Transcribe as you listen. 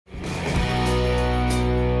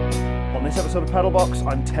this episode of PedalBox,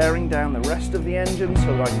 I'm tearing down the rest of the engine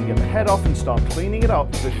so that I can get the head off and start cleaning it up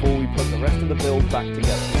before we put the rest of the build back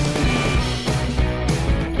together.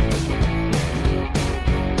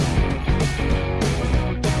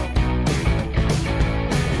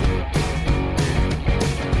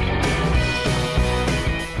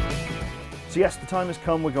 So yes, the time has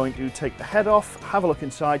come. We're going to take the head off, have a look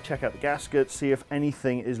inside, check out the gasket, see if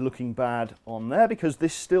anything is looking bad on there, because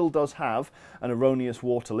this still does have an erroneous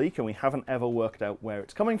water leak and we haven't ever worked out where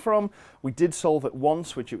it's coming from. We did solve it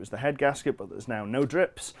once, which it was the head gasket, but there's now no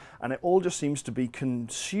drips, and it all just seems to be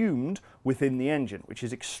consumed within the engine, which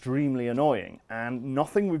is extremely annoying, and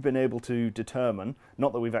nothing we've been able to determine,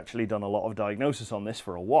 not that we've actually done a lot of diagnosis on this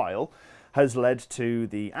for a while, has led to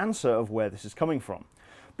the answer of where this is coming from.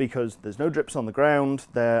 Because there's no drips on the ground,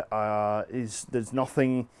 there's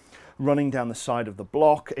nothing running down the side of the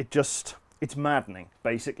block. It's maddening,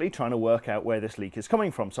 basically, trying to work out where this leak is coming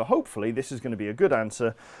from. So hopefully this is going to be a good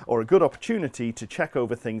answer, or a good opportunity to check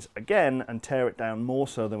over things again and tear it down more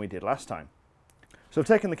so than we did last time. So I've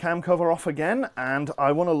taken the cam cover off again, and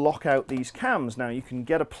I want to lock out these cams. Now you can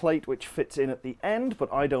get a plate which fits in at the end,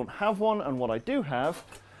 but I don't have one, and what I do have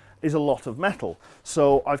is a lot of metal.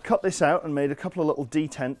 So I've cut this out and made a couple of little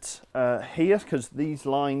detents here, because these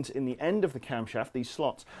lines in the end of the camshaft, these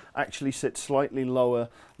slots, actually sit slightly lower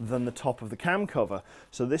than the top of the cam cover.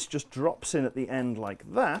 So this just drops in at the end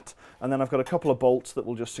like that, and then I've got a couple of bolts that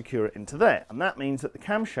will just secure it into there. And that means that the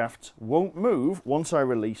camshafts won't move once I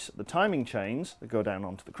release the timing chains that go down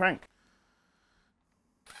onto the crank.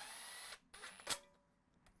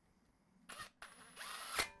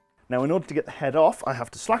 Now, in order to get the head off, I have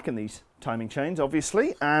to slacken these timing chains,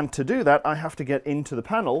 obviously, and to do that, I have to get into the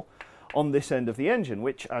panel on this end of the engine,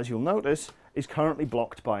 which, as you'll notice, is currently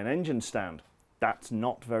blocked by an engine stand. That's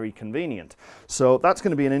not very convenient. So that's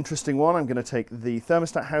going to be an interesting one. I'm going to take the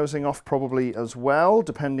thermostat housing off probably as well,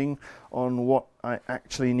 depending on what I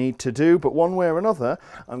actually need to do. But one way or another,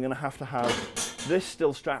 I'm going to have this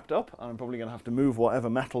still strapped up. I'm probably going to have to move whatever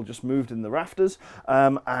metal just moved in the rafters,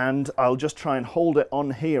 and I'll just try and hold it on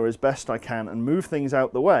here as best I can and move things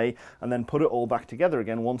out the way, and then put it all back together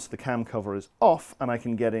again once the cam cover is off and I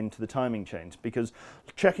can get into the timing chains. Because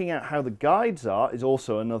checking out how the guides are is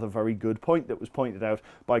also another very good point that was pointed out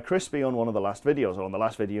by Crispy on one of the last videos, or on the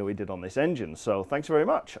last video we did on this engine. So thanks very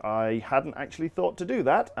much. I hadn't actually thought to do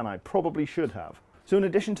that, and I probably should have. So in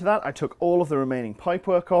addition to that, I took all of the remaining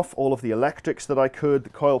pipework off, all of the electrics that I could, the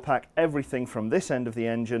coil pack, everything from this end of the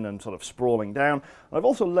engine and sort of sprawling down. And I've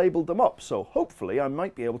also labelled them up, so hopefully I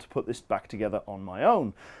might be able to put this back together on my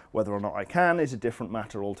own. Whether or not I can is a different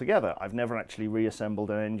matter altogether. I've never actually reassembled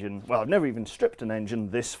an engine, well, I've never even stripped an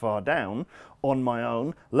engine this far down on my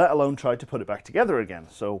own, let alone tried to put it back together again.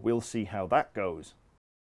 So we'll see how that goes.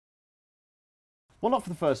 Well, not for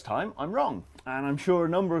the first time, I'm wrong. And I'm sure a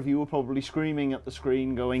number of you are probably screaming at the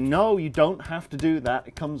screen going, no, you don't have to do that,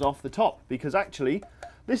 it comes off the top. Because actually,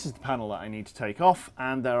 this is the panel that I need to take off,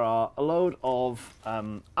 and there are a load of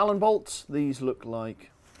Allen bolts. These look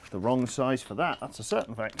like the wrong size for that, that's a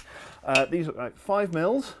certain fact. These look like 5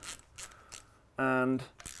 mils, and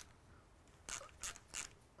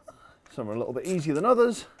some are a little bit easier than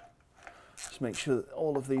others. Just make sure that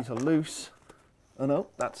all of these are loose. Oh no,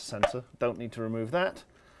 that's a sensor, don't need to remove that.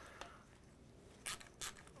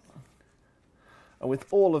 And with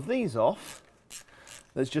all of these off,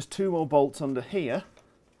 there's just 2 more bolts under here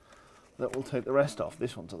that will take the rest off.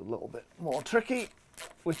 This one's a little bit more tricky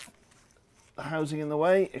with the housing in the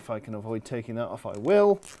way. If I can avoid taking that off, I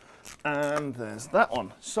will. And there's that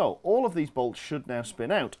one. So all of these bolts should now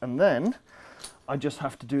spin out, and then I just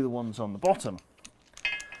have to do the ones on the bottom.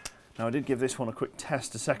 Now, I did give this one a quick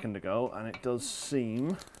test a second ago, and it does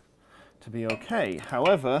seem to be okay.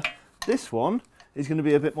 However, this one is going to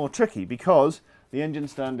be a bit more tricky because the engine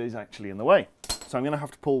stand is actually in the way. So I'm going to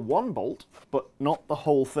have to pull one bolt, but not the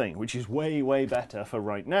whole thing, which is way, way better for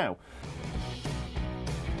right now.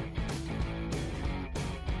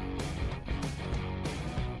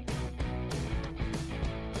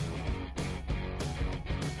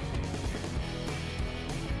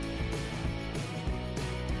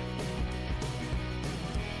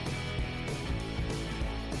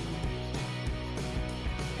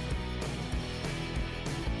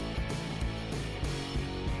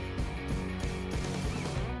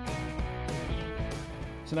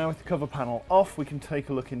 So now with the cover panel off, we can take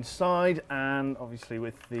a look inside, and obviously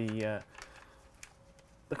with the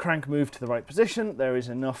crank moved to the right position, there is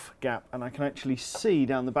enough gap, and I can actually see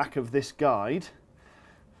down the back of this guide.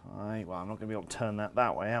 Well, I'm not going to be able to turn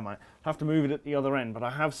that way, am I? I have to move it at the other end, but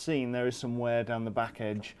I have seen there is some wear down the back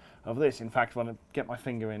edge of this. In fact, when I get my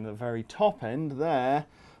finger in the very top end there,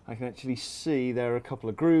 I can actually see there are a couple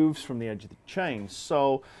of grooves from the edge of the chain.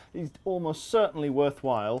 So it's almost certainly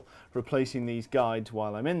worthwhile replacing these guides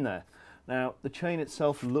while I'm in there. Now, the chain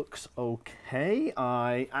itself looks okay.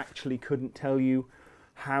 I actually couldn't tell you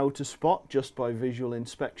how to spot just by visual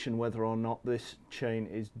inspection whether or not this chain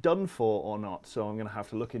is done for or not. So I'm going to have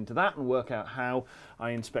to look into that and work out how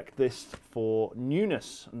I inspect this for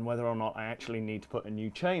newness and whether or not I actually need to put a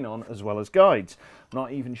new chain on as well as guides. I'm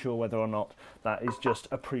not even sure whether or not that is just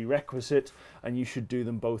a prerequisite and you should do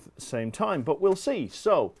them both at the same time, but we'll see.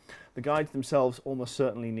 So the guides themselves almost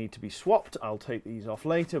certainly need to be swapped. I'll take these off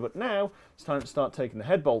later, but now it's time to start taking the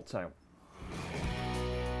head bolts out.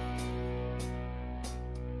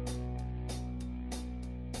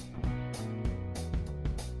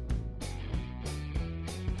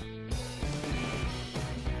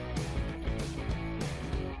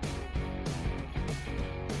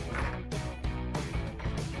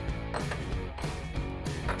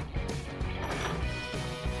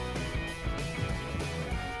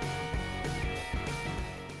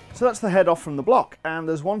 So that's the head off from the block, and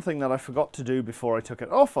there's one thing that I forgot to do before I took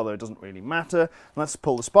it off, although it doesn't really matter. Let's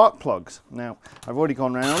pull the spark plugs. Now, I've already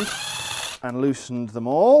gone round and loosened them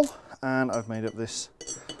all, and I've made up this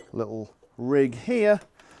little rig here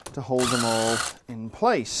to hold them all in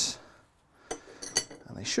place.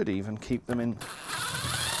 And they should even keep them in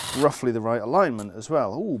roughly the right alignment as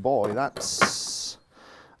well. Oh boy, that's...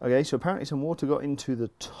 Okay, so apparently some water got into the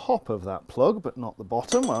top of that plug, but not the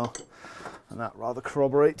bottom. Well, and that rather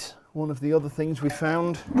corroborates one of the other things we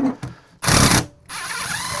found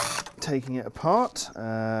taking it apart.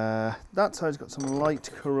 That side's got some light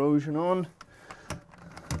corrosion on.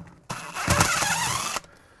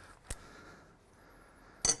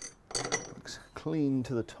 Looks clean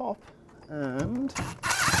to the top, and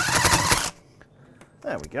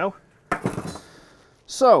there we go.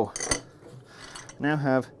 So, now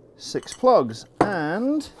have 6 plugs,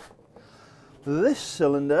 and this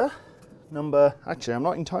cylinder number, actually I'm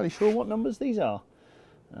not entirely sure what numbers these are.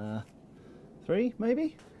 3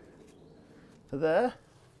 maybe? There.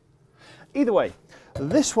 Either way,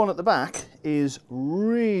 this one at the back is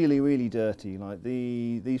really dirty. Like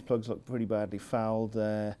these plugs look pretty badly fouled.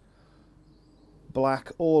 They're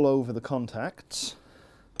black all over the contacts.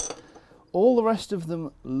 All the rest of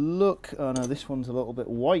them look, oh no, this one's a little bit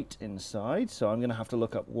white inside, so I'm going to have to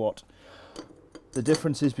look up what the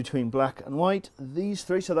difference is between black and white. These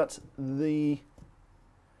 3, so that's this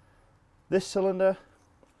cylinder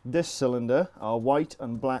are white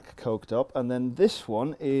and black coked up, and then this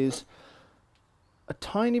one is a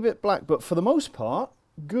tiny bit black, but for the most part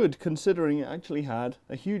good, considering it actually had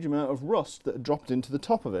a huge amount of rust that had dropped into the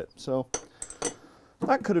top of it. So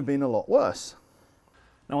that could have been a lot worse.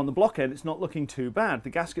 Now on the blockhead it's not looking too bad. The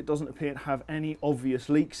gasket doesn't appear to have any obvious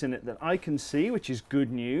leaks in it that I can see, which is good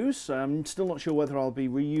news. I'm still not sure whether I'll be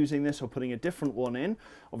reusing this or putting a different one in.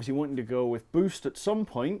 Obviously wanting to go with boost at some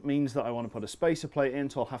point means that I want to put a spacer plate in,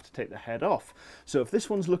 so I'll have to take the head off. So if this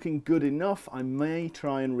one's looking good enough, I may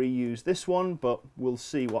try and reuse this one, but we'll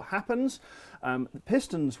see what happens.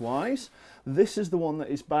 Pistons wise, this is the one that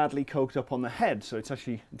is badly coked up on the head, so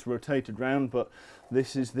it's rotated round, but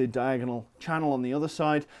this is the diagonal channel on the other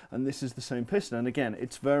side, and this is the same piston. And again,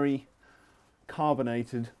 it's very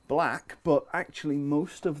carbonated black, but actually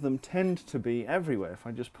most of them tend to be everywhere. If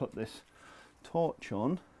I just put this torch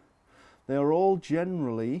on, they are all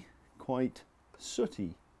generally quite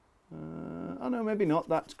sooty. Oh no, maybe not.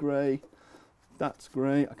 That's grey. That's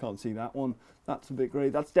grey. I can't see that one. That's a bit grey.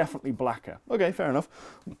 That's definitely blacker. Okay, fair enough.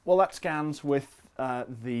 Well, that scans with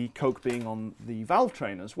the coke being on the valve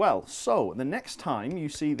train as well. So the next time you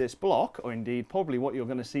see this block, or indeed probably what you're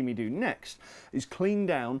going to see me do next, is clean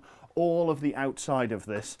down all of the outside of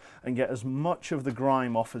this and get as much of the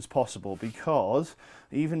grime off as possible, because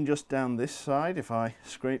even just down this side, if I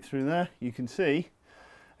scrape through there, you can see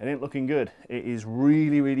it ain't looking good. It is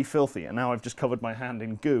really filthy, and now I've just covered my hand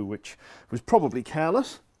in goo, which was probably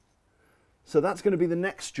careless. So that's going to be the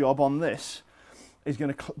next job on this, is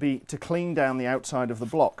going to be to clean down the outside of the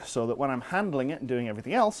block, so that when I'm handling it and doing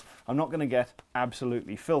everything else, I'm not going to get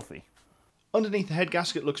absolutely filthy. Underneath the head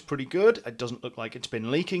gasket looks pretty good. It doesn't look like it's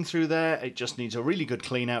been leaking through there. It just needs a really good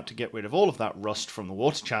clean out to get rid of all of that rust from the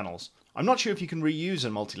water channels. I'm not sure if you can reuse a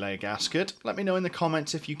multi-layer gasket. Let me know in the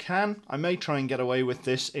comments if you can. I may try and get away with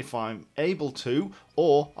this if I'm able to,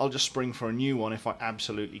 or I'll just spring for a new one if I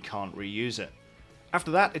absolutely can't reuse it.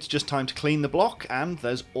 After that, it's just time to clean the block, and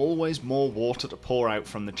there's always more water to pour out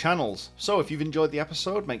from the channels. So if you've enjoyed the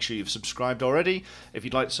episode, make sure you've subscribed already. If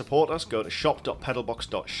you'd like to support us, go to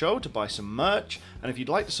shop.pedalbox.show to buy some merch. And if you'd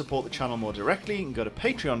like to support the channel more directly, you can go to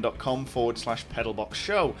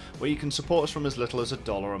patreon.com/pedalboxshow, where you can support us from as little as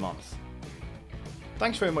 $1 a month.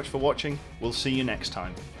 Thanks very much for watching. We'll see you next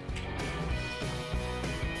time.